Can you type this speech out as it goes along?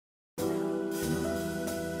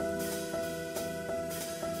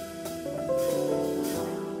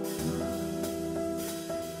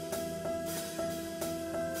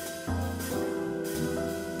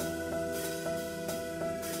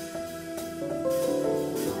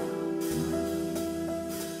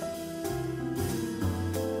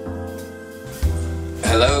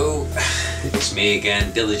Hello, it's me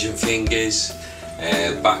again, Diligent Fingers,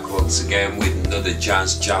 back once again with another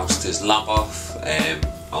Jazz Jousters lab off.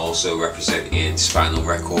 Also representing Spinal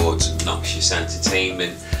Records, Noxious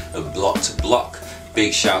Entertainment and Block to Block.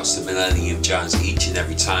 Big shouts to Millennium Jazz each and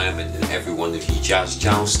every time, and every one of you Jazz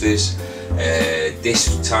Jousters.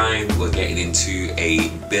 This time we're getting into a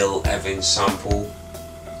Bill Evans sample.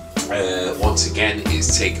 Once again,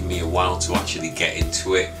 it's taken me a while to actually get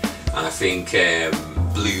into it, and I think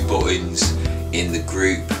Blue Buttons in the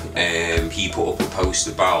group, he put up a post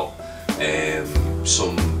about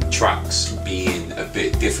some tracks being a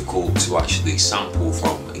bit difficult to actually sample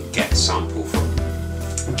from and get a sample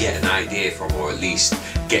from, get an idea from, or at least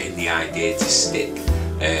getting the idea to stick,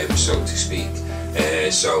 so to speak.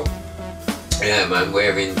 So yeah man,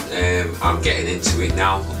 I'm getting into it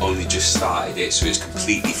now. Only just started it, so it's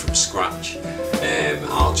completely from scratch.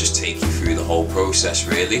 I'll just take you through the whole process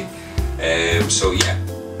really.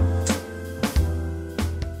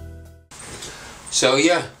 So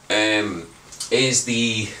yeah, here's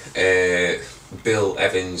the Bill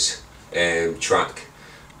Evans track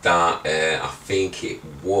that I think it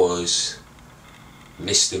was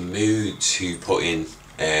Mr. Moods who put in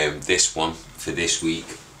this one for this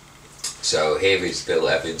week. So here is Bill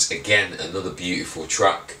Evans, again another beautiful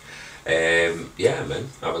track. Yeah man,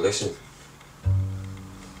 have a listen.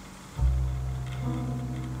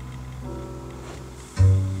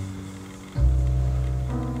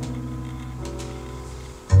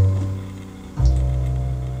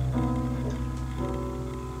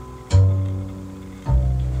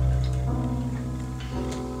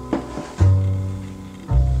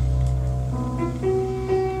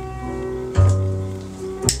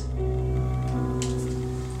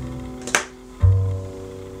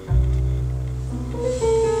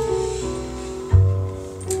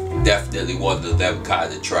 Definitely one of them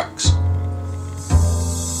kind of tracks.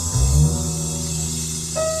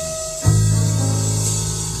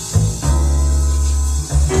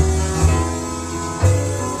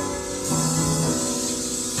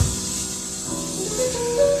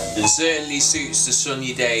 It certainly suits the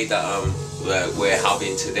sunny day that we're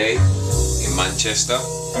having today in Manchester.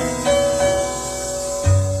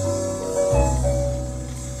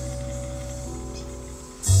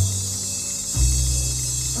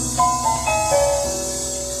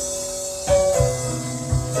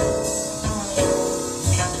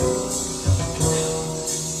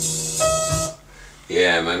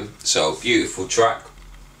 Yeah man, so beautiful track.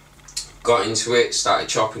 Got into it, started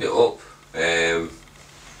chopping it up.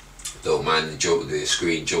 Don't mind the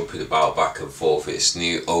screen jumping about back and forth. It's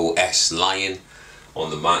new OS Lion on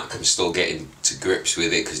the Mac. I'm still getting to grips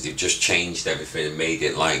with it because they've just changed everything and made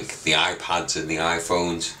it like the iPads and the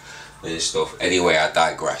iPhones and stuff. Anyway, I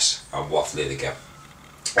digress. I'm waffling again.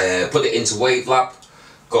 Put it into Wavelab,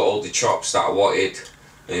 got all the chops that I wanted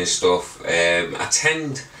and stuff. I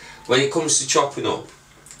tend, when it comes to chopping up,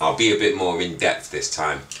 I'll be a bit more in depth this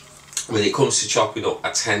time. When it comes to chopping up, I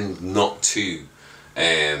tend not to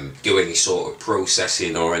do any sort of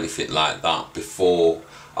processing or anything like that before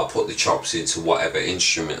I put the chops into whatever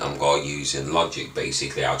instrument I'm going to use in Logic.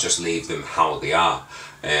 Basically, I'll just leave them how they are,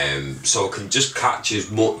 so I can just catch as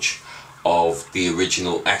much of the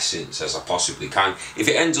original essence as I possibly can. If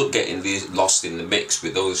it ends up getting lost in the mix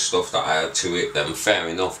with other stuff that I add to it, then fair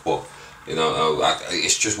enough, but you know,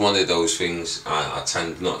 it's just one of those things. I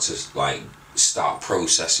tend not to like start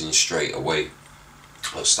processing straight away.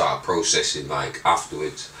 I'll start processing like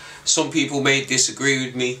afterwards. Some people may disagree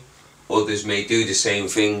with me, others may do the same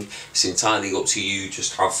thing. It's entirely up to you.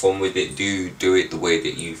 Just have fun with it. Do it the way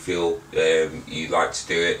that you feel you like to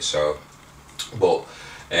do it. So, but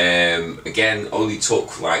again, only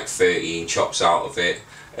took like 13 chops out of it.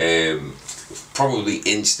 Probably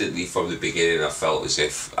instantly from the beginning I felt as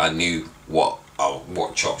if I knew what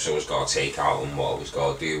chops I was going to take out and what I was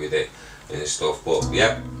going to do with it and stuff. But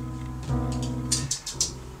yeah,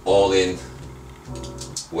 all in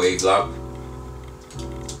Wavelab.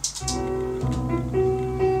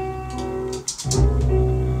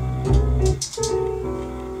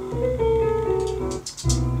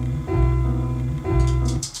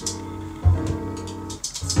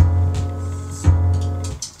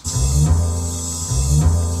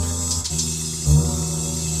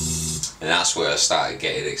 And that's where I started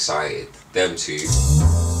getting excited. Them two.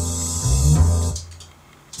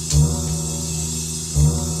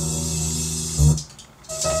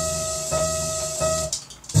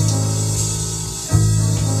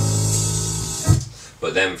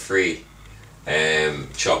 But them three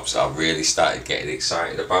chops I really started getting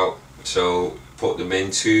excited about. So put them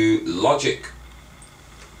into Logic.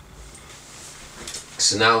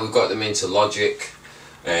 So now we've got them into Logic.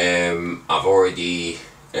 I've already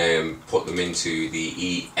put them into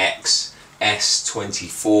the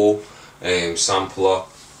EXS24 sampler.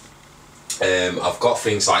 I've got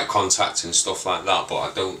things like contacts and stuff like that, but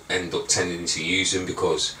I don't end up tending to use them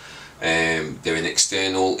because they're an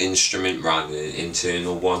external instrument rather than an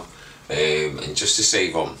internal one, and just to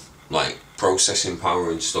save on like processing power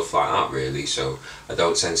and stuff like that really, so I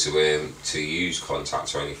don't tend to use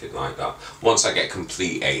contacts or anything like that. Once I get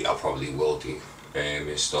complete 8 I probably will do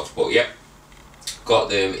and stuff, but yeah, got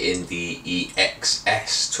them in the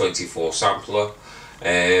EXS24 sampler,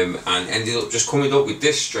 and ended up just coming up with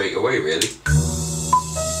this straight away really.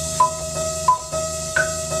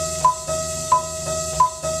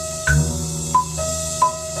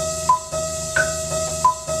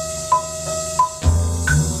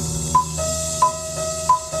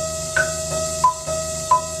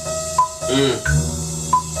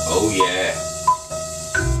 Oh yeah.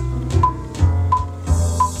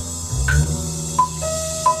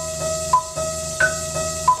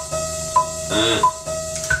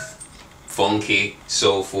 Funky,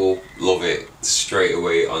 soulful, love it. Straight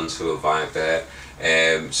away onto a vibe there.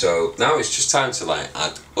 So now it's just time to like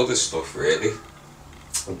add other stuff really,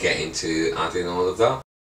 and get into adding all of that.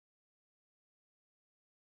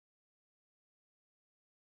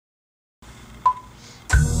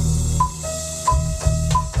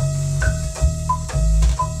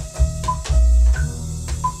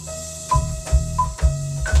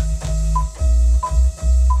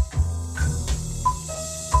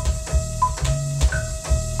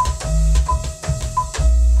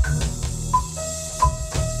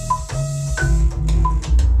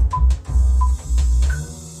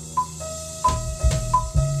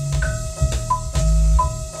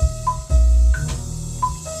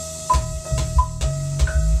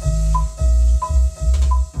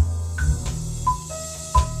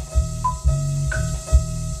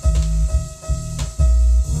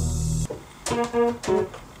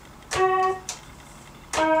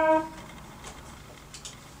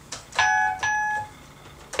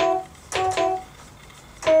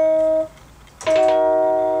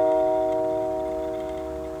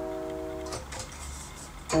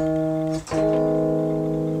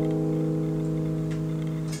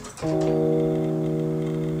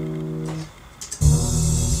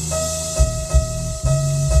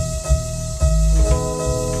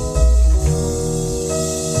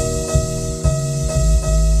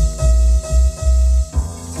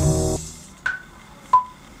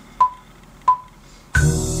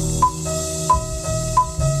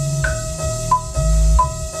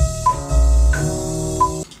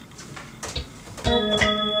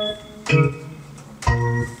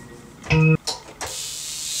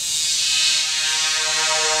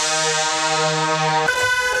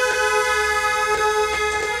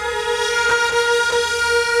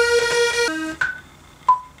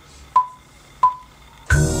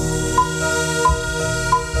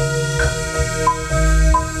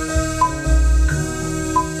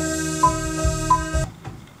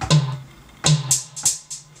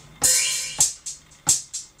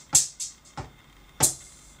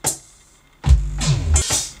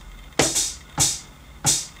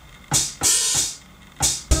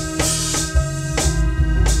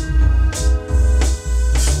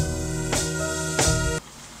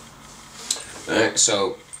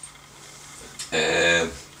 So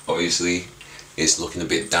obviously it's looking a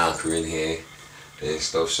bit darker in here and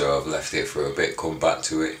stuff, so I've left it for a bit, come back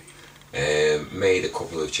to it, made a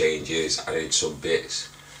couple of changes, added some bits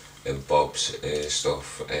and bobs and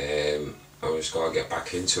stuff. I just gotta get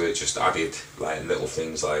back into it, just added like little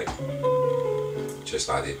things like, just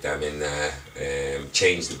added them in there,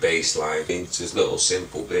 changed the bass line, just little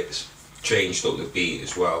simple bits, changed up the beat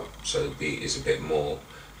as well, so the beat is a bit more,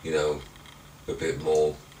 you know, a bit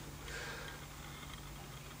more,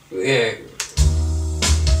 yeah.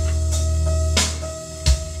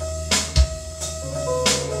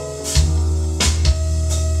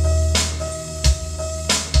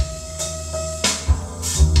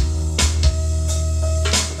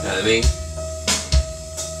 Know what I mean?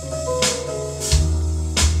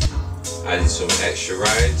 Added some extra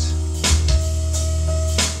rides.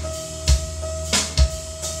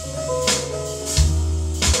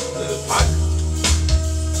 Little pack.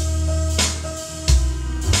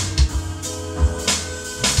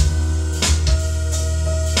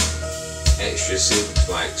 Extra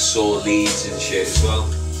like saw leads and shit as well.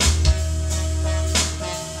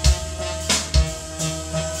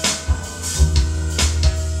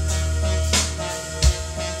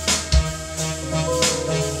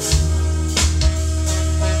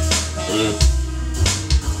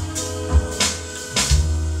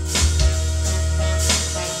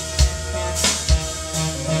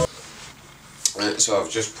 so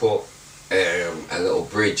I've just put a little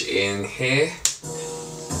bridge in here.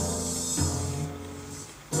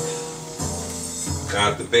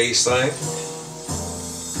 Got the bass line.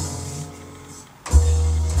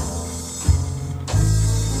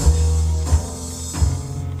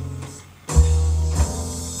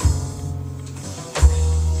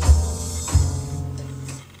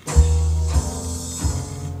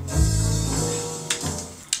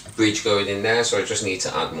 Bridge going in there, so I just need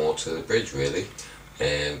to add more to the bridge really,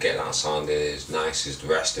 and get that sounding as nice as the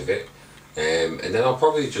rest of it. And then I'll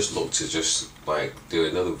probably just look to just like do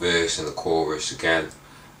another verse and the chorus again,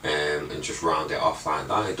 and just round it off like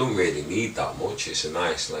that. It don't really need that much. It's a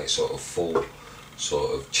nice like sort of full,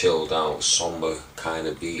 sort of chilled out, somber kind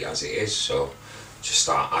of beat as it is. So just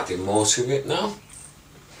start adding more to it now.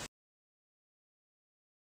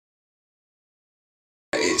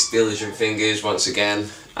 It's Diligent Fingers once again,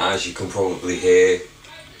 as you can probably hear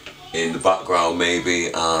in the background maybe.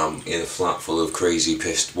 In a flat full of crazy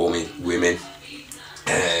pissed women.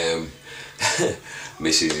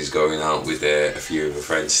 Mrs. is going out with a few of her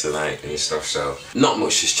friends tonight and stuff, so not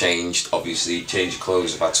much has changed. Obviously, change of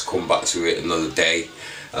clothes, I've had to come back to it another day.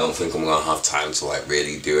 I don't think I'm gonna have time to like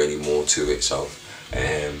really do any more to it, so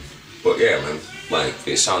but yeah man, like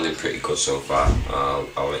it's sounding pretty good so far.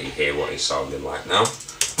 I'll let you hear what it's sounding like now.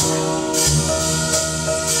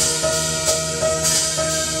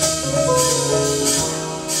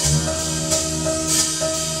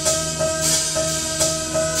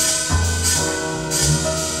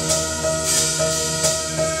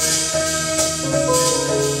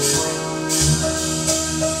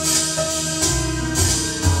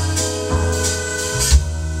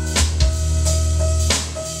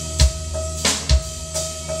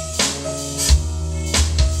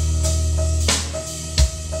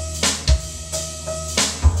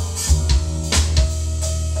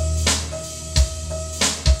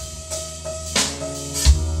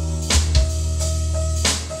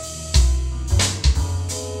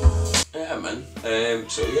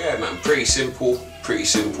 So yeah man, pretty simple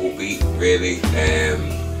beat really.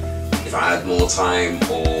 If I had more time,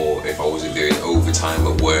 or if I wasn't doing overtime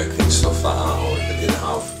at work and stuff like that, or if I didn't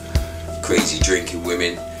have crazy drinking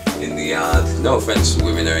women in the yard, no offense to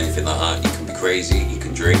women or anything like that, you can be crazy, you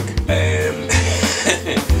can drink, but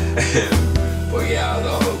yeah,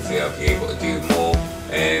 hopefully I'll be able to do more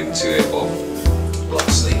to it, but I'll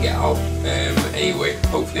sling it out. Anyway,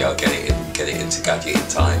 hopefully I'll get it into Gadget in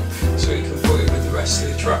time so you can put it with the rest of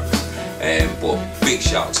the tracks. But big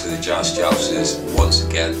shout out to the Jazz Jousters once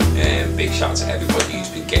again. Big shout out to everybody who's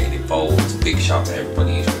been getting involved. Big shout out to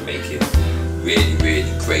everybody who's been making really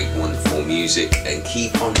great, wonderful music, and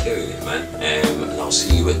keep on doing it, man. And I'll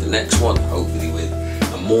see you at the next one, hopefully with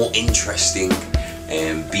a more interesting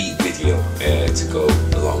beat video to go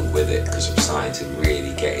along with it, because I'm starting to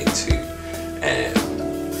really get into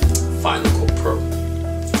Final Cut Pro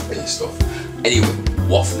and stuff. Anyway,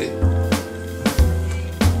 waffling.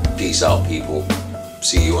 Peace out, people.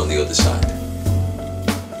 See you on the other side.